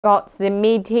Got the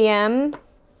medium.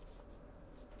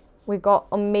 We got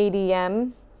a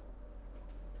medium.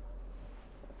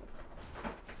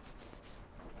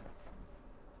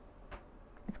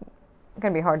 It's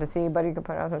gonna be hard to see, but you can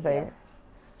put it, I was gonna say. Yeah,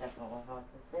 definitely hard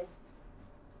to see.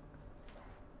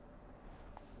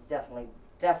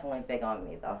 Definitely big on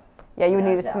me though. Yeah, you would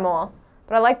need a small.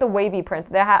 But I like the wavy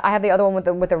print. I have the other one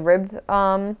with the ribbed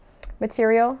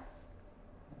material.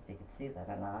 If you can see that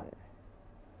or not.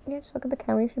 Yeah, just look at the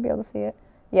camera. You should be able to see it.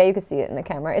 Yeah, you can see it in the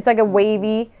camera. It's like a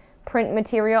wavy print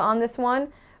material on this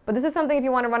one. But this is something if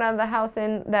you want to run out of the house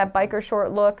in that biker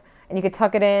short look, and you could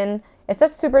tuck it in. It's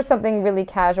just super something really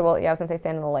casual. Yeah, I was going to say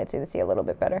stand in the light so you can see a little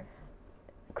bit better.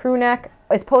 Crew neck.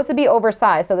 It's supposed to be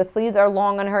oversized, so the sleeves are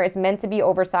long on her. It's meant to be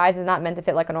oversized. It's not meant to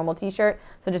fit like a normal t-shirt.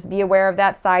 So just be aware of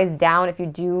that size down if you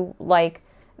do like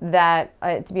that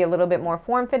to be a little bit more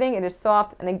form-fitting. It is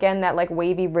soft, and again, that like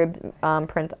wavy ribbed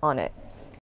print on it.